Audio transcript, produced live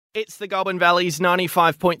It's the Goulburn Valley's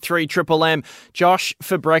 95.3 Triple M. Josh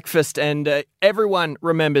for breakfast, and everyone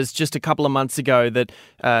remembers just a couple of months ago that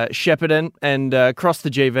Shepparton and across the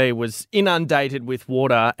GV was inundated with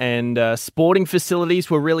water, and sporting facilities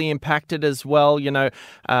were really impacted as well. You know,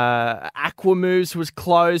 Aquamoves was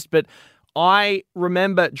closed, but I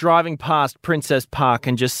remember driving past Princess Park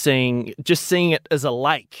and just seeing it as a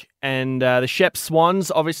lake. And the Shep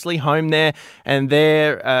Swans, obviously home there, and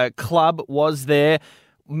their club was there.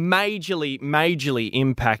 Majorly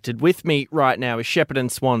impacted. With me right now is Shepparton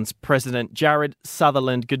Swans President Jared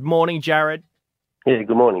Sutherland. Good morning, Jared. Yeah,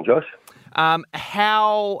 good morning, Josh.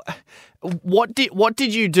 What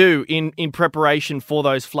did you do in preparation for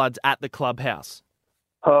those floods at the clubhouse?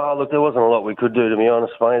 Oh, look, there wasn't a lot we could do, to be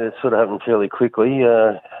honest, mate. It sort of happened fairly quickly.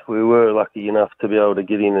 We were lucky enough to be able to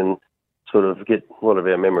get in and sort of get a lot of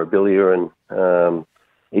our memorabilia and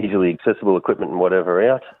easily accessible equipment and whatever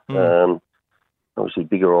out. Obviously,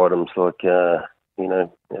 bigger items like, our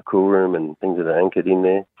cool room and things that are anchored in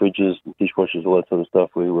there, fridges, dishwashers, all that sort of stuff,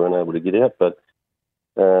 we weren't able to get out. But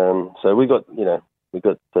so we got a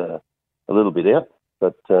little bit out.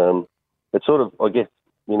 But it's sort of, I guess,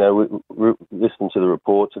 we listened to the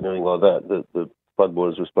reports and everything like that. The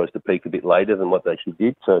floodwaters were supposed to peak a bit later than what they actually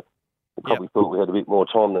did. So we probably thought we had a bit more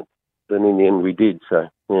time than in the end we did. So,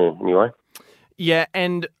 yeah, anyway. Yeah,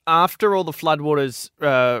 and after all the floodwaters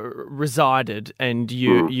resided, and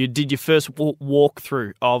you did your first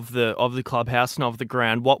walkthrough of the clubhouse and of the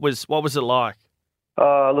ground, what was it like?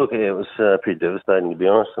 Look, yeah, it was pretty devastating, to be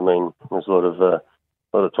honest. I mean, there's a lot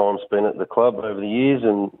of time spent at the club over the years,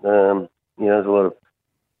 and there's a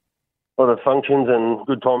lot of functions and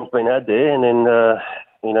good times been had there. And then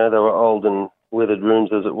they were old and weathered rooms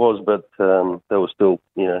as it was, but they were still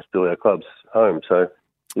our club's home. So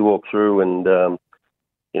you walk through and,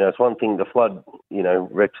 it's one thing the flood,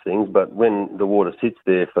 wrecks things, but when the water sits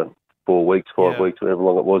there for 4 weeks, 5 weeks, however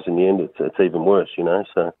long it was in the end, it's even worse,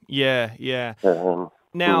 so. Yeah.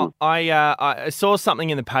 Now, I saw something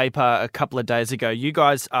in the paper a couple of days ago. You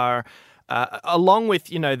guys are, along with,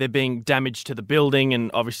 there being damage to the building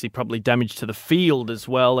and obviously probably damage to the field as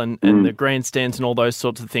well and the grandstands and all those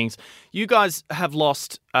sorts of things, you guys have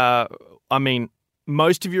lost,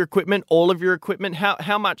 most of your equipment, all of your equipment.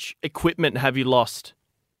 How much equipment have you lost?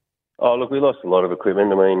 Oh, look, we lost a lot of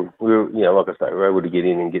equipment. I mean, we were, like I say, we were able to get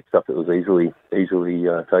in and get stuff that was easily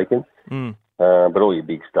taken. But all your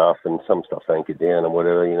big stuff and some stuff anchored down and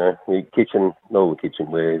whatever, your kitchen, all the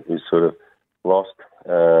kitchenware is sort of lost.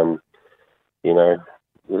 The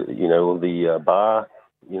bar,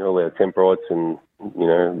 all our temporites and,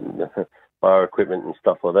 bar equipment and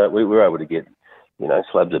stuff like that. We were able to get,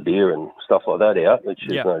 slabs of beer and stuff like that out, which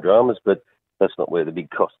is no dramas, but that's not where the big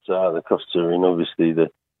costs are. The costs are in, obviously, the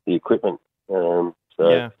equipment.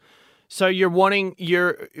 So you're wanting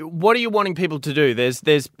what are you wanting people to do?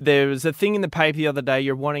 There was a thing in the paper the other day.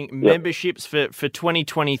 You're wanting memberships for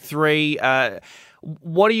 2023.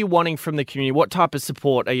 What are you wanting from the community? What type of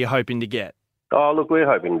support are you hoping to get? Oh, look, we're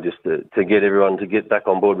hoping just to get everyone to get back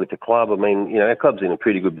on board with the club. I mean, our club's in a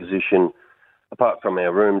pretty good position, apart from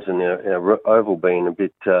our rooms and our oval being a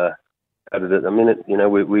bit added at the minute.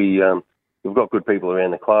 We've got good people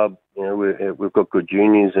around the club. We've got good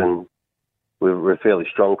juniors, and we're a fairly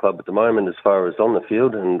strong club at the moment as far as on the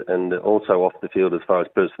field and also off the field as far as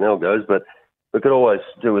personnel goes. But we could always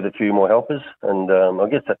do with a few more helpers, and I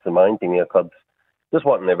guess that's the main thing. Our club's just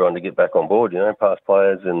wanting everyone to get back on board. Past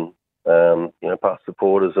players and past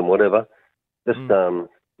supporters and whatever. Just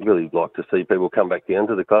really like to see people come back down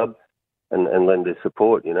to the club and lend their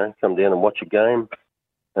support. Come down and watch a game,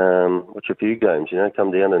 watch a few games.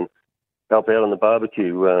 Come down and help out on the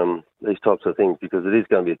barbecue, these types of things, because it is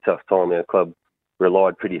going to be a tough time. Our club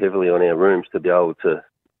relied pretty heavily on our rooms to be able to,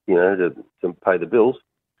 to pay the bills.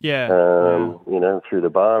 Through the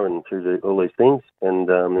bar and through all these things. And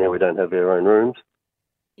now we don't have our own rooms.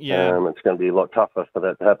 It's going to be a lot tougher for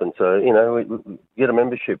that to happen. So, we get a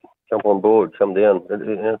membership, jump on board, come down.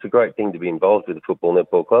 It's a great thing to be involved with the Football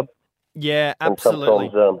Netball Club. Yeah, absolutely.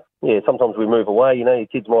 And sometimes we move away. Your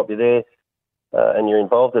kids might be there. And you're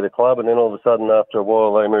involved at a club, and then all of a sudden, after a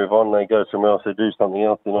while, they move on, they go somewhere else, they do something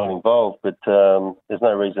else, they're not involved. But there's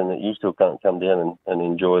no reason that you still can't come down and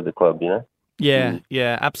enjoy the club, Yeah,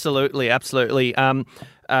 absolutely. You got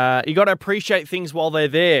to appreciate things while they're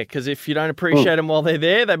there, because if you don't appreciate them while they're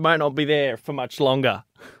there, they might not be there for much longer.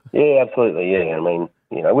 Yeah, absolutely, yeah. I mean,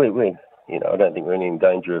 we I don't think we're in any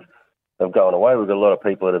danger of going away. We've got a lot of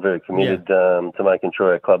people that are very committed to making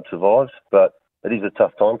sure our club survives, but it is a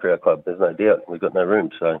tough time for our club. There's no doubt. We've got no room,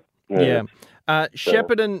 so. Yeah.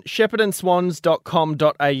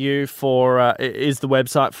 Sheppartonswans.com.au is the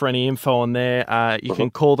website for any info on there. You can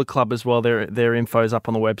call the club as well. Their info's up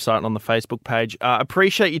on the website and on the Facebook page.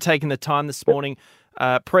 Appreciate you taking the time this morning.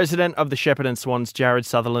 President of the Shepparton Swans, Jared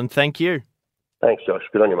Sutherland, thank you. Thanks, Josh.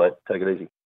 Good on you, mate. Take it easy.